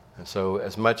 And so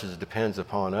as much as it depends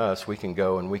upon us, we can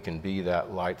go and we can be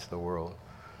that light to the world.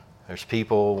 There's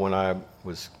people, when I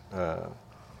was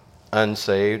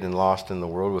unsaved and lost in the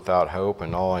world without hope,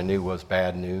 and all I knew was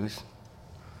bad news,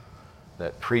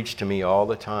 that preached to me all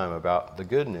the time about the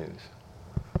good news.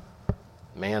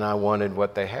 Man, I wanted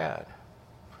what they had.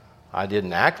 I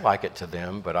didn't act like it to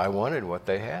them, but I wanted what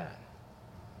they had.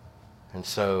 And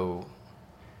so,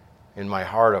 in my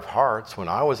heart of hearts, when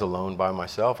I was alone by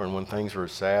myself and when things were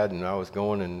sad and I was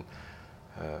going and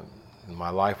my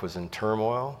life was in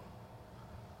turmoil,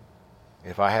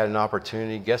 if I had an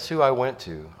opportunity, guess who I went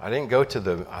to? I didn't go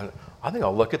to I think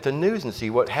I'll look at the news and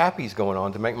see what happy's going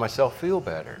on to make myself feel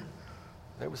better.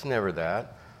 It was never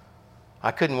that. I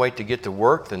couldn't wait to get to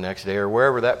work the next day or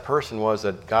wherever that person was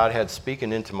that God had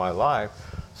speaking into my life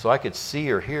so I could see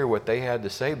or hear what they had to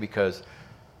say, because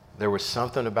there was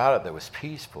something about it that was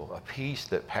peaceful, a peace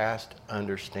that passed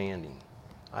understanding.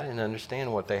 I didn't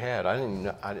understand what they had. I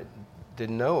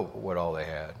didn't know what all they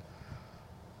had.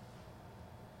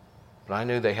 But I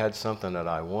knew they had something that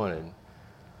I wanted.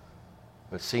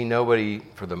 But see, nobody,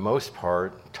 for the most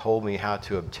part, told me how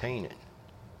to obtain it.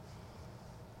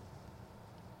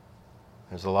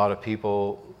 There's a lot of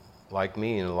people like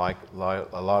me and like a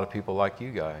lot of people like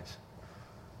you guys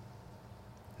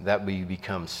that we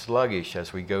become sluggish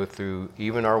as we go through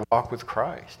even our walk with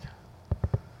Christ.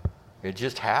 It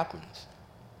just happens.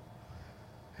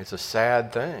 It's a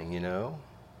sad thing, you know,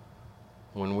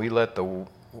 when we let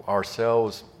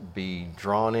ourselves be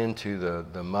drawn into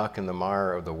the muck and the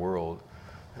mire of the world,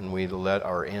 and we let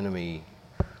our enemy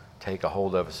take a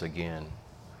hold of us again.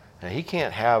 Now, he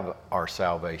can't have our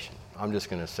salvation. I'm just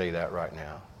going to say that right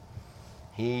now.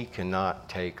 He cannot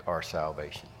take our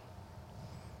salvation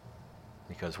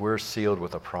because we're sealed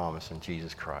with a promise in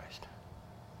Jesus Christ.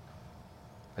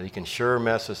 But he can sure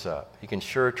mess us up. He can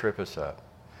sure trip us up.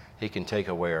 He can take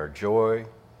away our joy.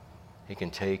 He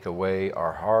can take away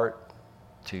our heart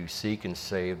to seek and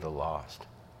save the lost.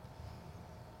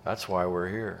 That's why we're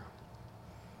here.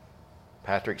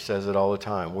 Patrick says it all the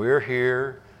time. We're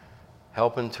here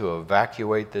helping to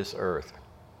evacuate this earth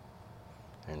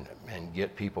and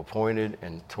get people pointed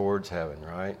and towards heaven,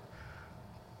 right?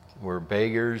 We're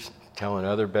beggars telling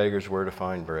other beggars where to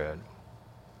find bread.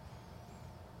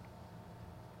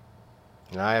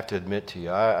 And I have to admit to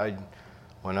you,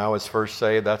 when I was first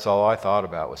saved, that's all I thought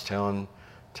about was telling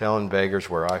beggars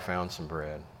where I found some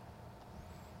bread.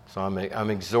 So I'm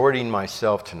exhorting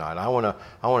myself tonight. I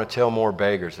want to tell more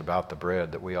beggars about the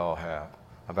bread that we all have,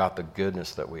 about the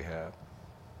goodness that we have,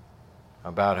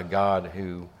 about a God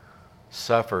who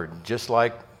suffered just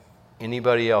like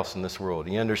anybody else in this world.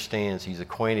 He understands. He's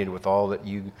acquainted with all that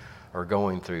you are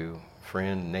going through,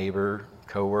 friend, neighbor,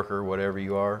 coworker, whatever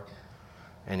you are,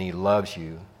 and he loves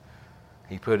you.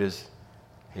 He put his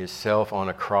self on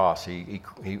a cross.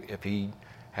 If he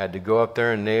had to go up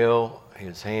there and nail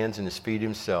his hands and his feet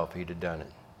himself, he'd have done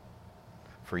it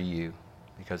for you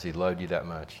because he loved you that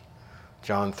much.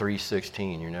 John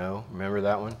 3:16, you know, remember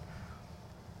that one?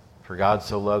 For God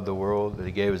so loved the world that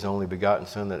he gave his only begotten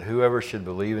Son, that whoever should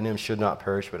believe in him should not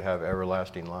perish but have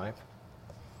everlasting life.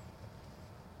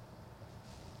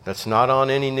 That's not on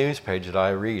any news page that I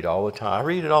read all the time. I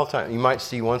read it all the time. You might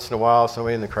see once in a while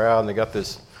somebody in the crowd and they got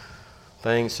this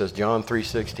thing that says John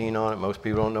 3:16 on it. Most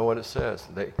people don't know what it says.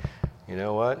 You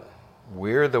know what?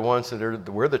 We're the ones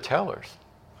we're the tellers.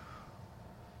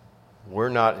 We're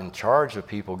not in charge of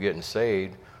people getting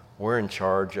saved. We're in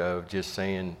charge of just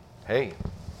saying, hey,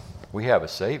 we have a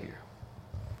Savior.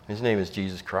 His name is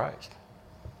Jesus Christ.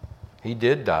 He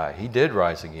did die. He did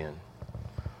rise again.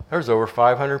 There's over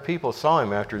 500 people saw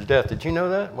him after his death. Did you know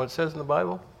that? What it says in the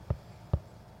Bible?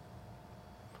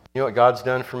 You know what God's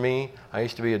done for me? I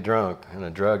used to be a drunk and a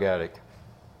drug addict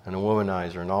and a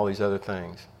womanizer and all these other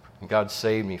things. And God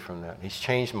saved me from that. He's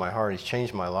changed my heart. He's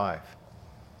changed my life.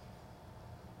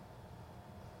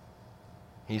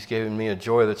 He's given me a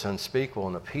joy that's unspeakable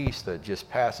and a peace that just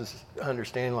passes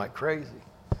understanding like crazy.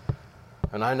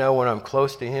 And I know when I'm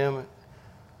close to him,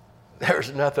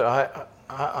 there's nothing,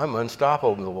 I'm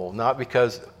unstoppable. Not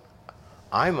because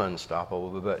I'm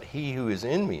unstoppable, but he who is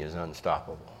in me is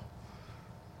unstoppable.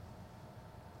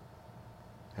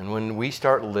 And when we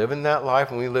start living that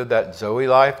life, when we live that Zoe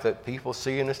life that people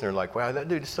see in us, and they're like, wow, that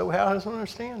dude is so how doesn't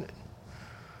understand it.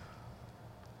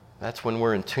 That's when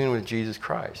we're in tune with Jesus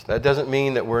Christ. That doesn't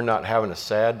mean that we're not having a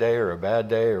sad day or a bad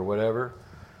day or whatever,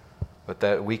 but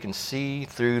that we can see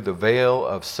through the veil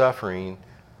of suffering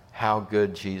how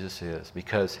good Jesus is.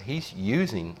 Because he's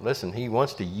he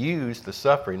wants to use the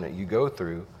suffering that you go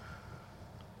through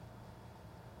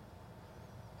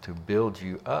to build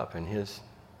you up in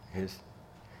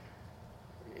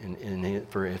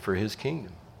for his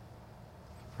kingdom,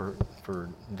 for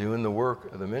doing the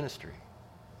work of the ministry.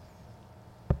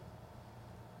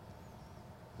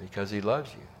 Because he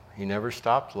loves you. He never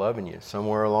stopped loving you.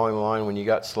 Somewhere along the line when you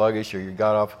got sluggish or you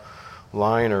got off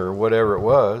line or whatever it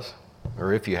was,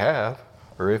 or if you have,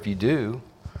 or if you do,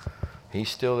 he's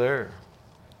still there.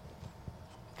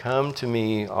 Come to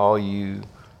me, all you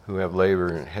who have labor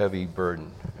and heavy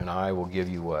burden, and I will give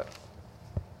you what?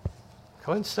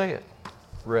 Go ahead and say it.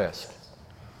 Rest.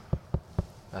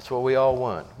 That's what we all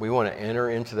want. We want to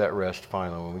enter into that rest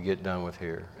finally when we get done with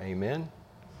here. Amen?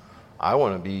 I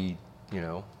want to be,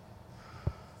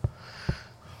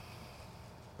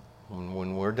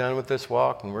 when we're done with this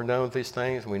walk, when we're done with these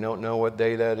things, we don't know what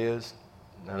day that is.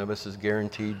 None of us is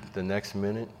guaranteed the next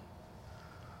minute.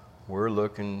 We're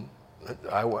looking,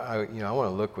 I want to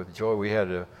look with joy. We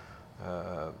had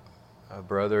a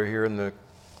brother here in the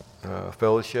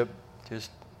fellowship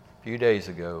just a few days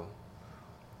ago.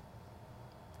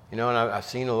 And I've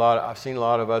seen a lot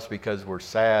of us because we're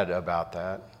sad about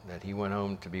that he went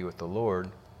home to be with the Lord,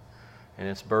 and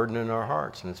it's burdening our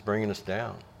hearts and it's bringing us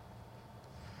down.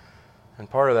 And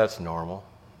part of that's normal.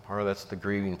 that's the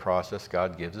grieving process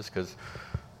God gives us because,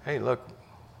 hey, look,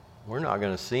 we're not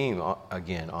going to see him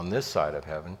again on this side of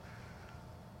heaven,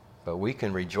 but we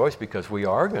can rejoice because we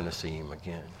are going to see him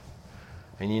again.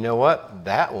 And you know what?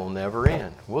 That will never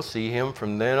end. We'll see him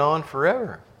from then on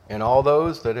forever. And all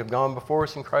those that have gone before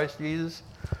us in Christ Jesus,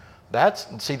 that's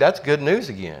good news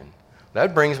again.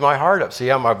 That brings my heart up. See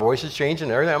how my voice is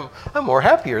changing and everything? I'm more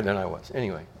happier than I was.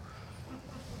 Anyway.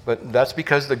 But that's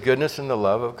because the goodness and the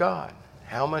love of God.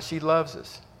 How much he loves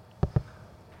us.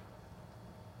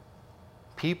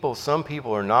 Some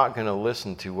people are not going to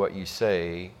listen to what you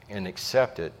say and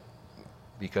accept it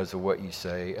because of what you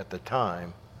say at the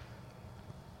time.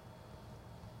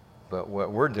 But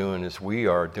what we're doing is we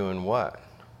are doing what?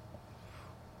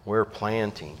 We're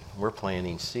planting. We're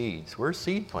planting seeds. We're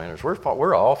seed planters.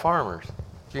 We're all farmers.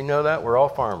 Do you know that? We're all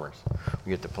farmers.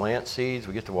 We get to plant seeds.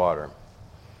 We get to water them.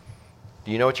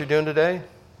 Do you know what you're doing today?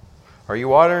 Are you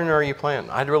watering or are you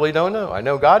planting? I really don't know. I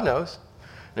know God knows.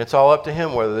 And it's all up to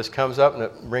him whether this comes up and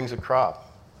it brings a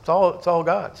crop. It's all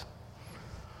God's.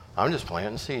 I'm just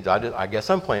planting seeds. I guess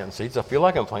I'm planting seeds. I feel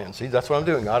like I'm planting seeds. That's what I'm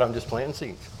doing, God. I'm just planting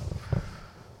seeds.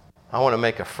 I want to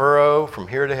make a furrow from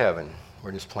here to heaven.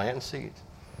 We're just planting seeds.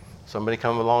 Somebody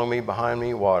come along me, behind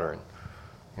me, watering.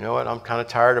 You know what? I'm kind of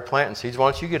tired of planting seeds.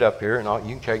 Why don't you get up here and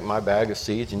you can take my bag of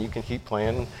seeds and you can keep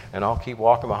planting and I'll keep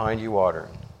walking behind you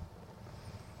watering.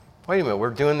 Wait a minute, we're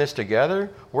doing this together?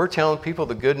 We're telling people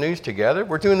the good news together?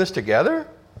 We're doing this together?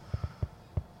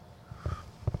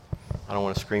 I don't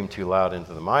want to scream too loud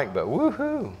into the mic, but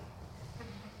woohoo,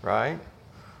 right?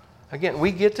 Again,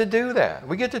 we get to do that.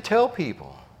 We get to tell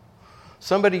people.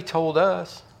 Somebody told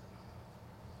us,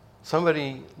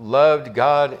 somebody loved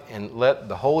God and let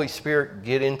the Holy Spirit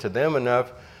get into them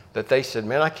enough that they said,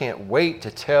 man, I can't wait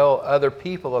to tell other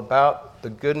people about the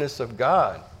goodness of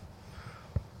God.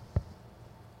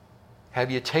 Have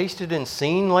you tasted and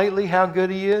seen lately how good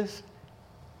he is?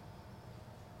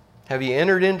 Have you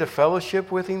entered into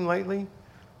fellowship with him lately?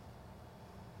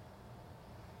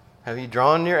 Have you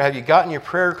drawn near? Have you gotten in your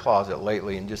prayer closet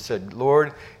lately and just said,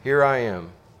 Lord, here I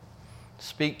am.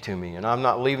 Speak to me, and I'm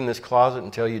not leaving this closet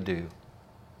until you do.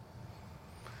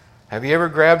 Have you ever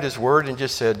grabbed his word and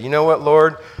just said, you know what,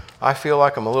 Lord, I feel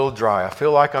like I'm a little dry. I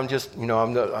feel like I'm just,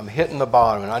 I'm hitting the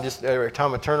bottom, and every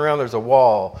time I turn around, there's a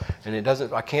wall, and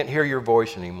I can't hear your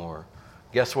voice anymore.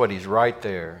 Guess what? He's right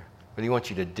there, but he wants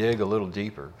you to dig a little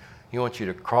deeper. He wants you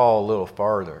to crawl a little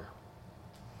farther.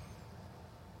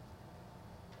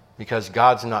 Because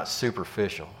God's not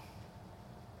superficial.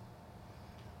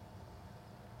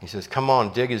 He says, come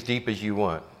on, dig as deep as you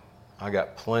want. I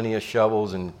got plenty of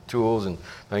shovels and tools and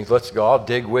things. Let's go. I'll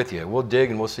dig with you. We'll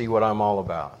dig and we'll see what I'm all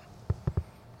about.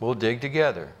 We'll dig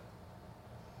together.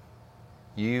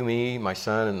 You, me, my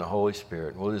son, and the Holy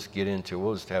Spirit. We'll just get into it.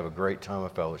 We'll just have a great time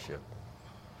of fellowship.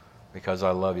 Because I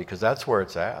love you. Because that's where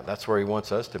it's at. That's where he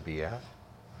wants us to be at.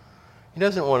 He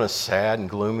doesn't want us sad and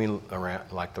gloomy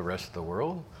around like the rest of the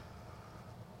world.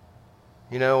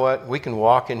 You know what? We can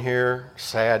walk in here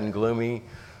sad and gloomy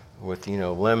with,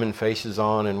 lemon faces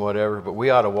on and whatever, but we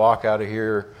ought to walk out of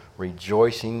here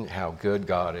rejoicing how good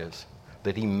God is,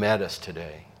 that he met us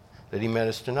today, that he met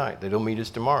us tonight, that he'll meet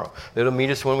us tomorrow, that he'll meet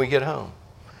us when we get home.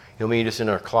 He'll meet us in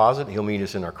our closet, he'll meet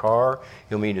us in our car,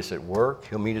 he'll meet us at work,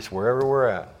 he'll meet us wherever we're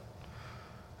at.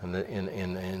 In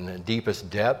the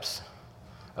deepest depths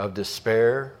of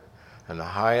despair and the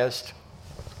highest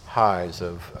highs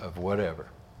of whatever.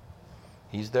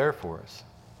 He's there for us.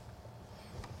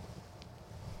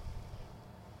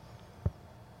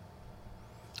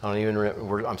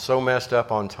 I'm so messed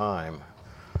up on time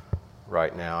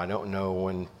right now. I don't know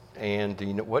when. And do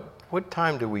you know what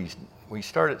time do we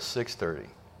start at 6:30?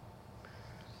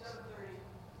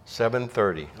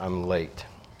 7:30. I'm late.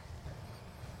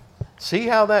 See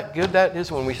how good that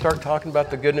is when we start talking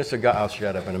about the goodness of God. I'll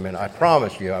shut up in a minute. I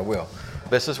promise you I will.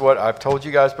 This is what I've told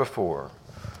you guys before.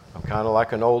 I'm kind of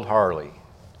like an old Harley.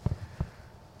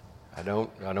 I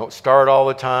don't start all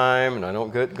the time, and I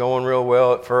don't get going real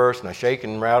well at first, and I shake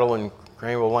and rattle and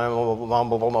cramble,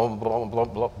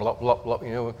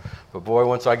 but boy,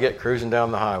 once I get cruising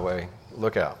down the highway,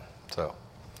 look out. So,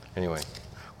 anyway,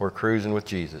 we're cruising with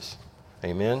Jesus.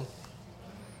 Amen?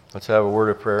 Let's have a word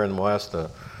of prayer, and we'll ask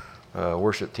the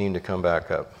worship team to come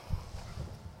back up.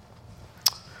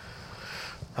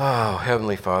 Oh,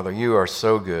 Heavenly Father, you are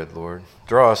so good, Lord.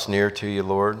 Draw us near to you,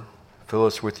 Lord. Fill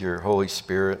us with your Holy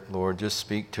Spirit, Lord. Just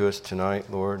speak to us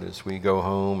tonight, Lord, as we go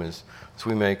home, as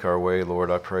we make our way, Lord.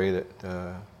 I pray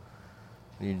that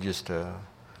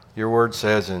your word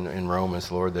says in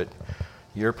Romans, Lord, that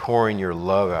you're pouring your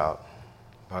love out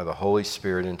by the Holy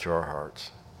Spirit into our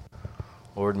hearts.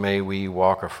 Lord, may we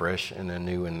walk afresh and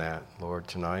anew in that, Lord,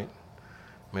 tonight.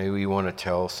 May we want to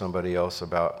tell somebody else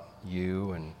about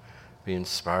you and be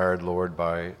inspired, Lord,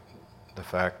 by the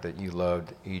fact that you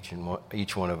loved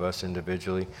each one of us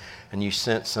individually, and you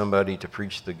sent somebody to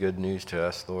preach the good news to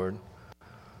us, Lord.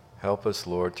 Help us,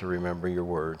 Lord, to remember your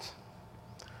words.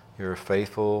 You're a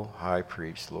faithful high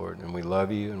priest, Lord, and we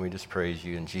love you and we just praise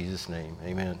you in Jesus' name.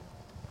 Amen.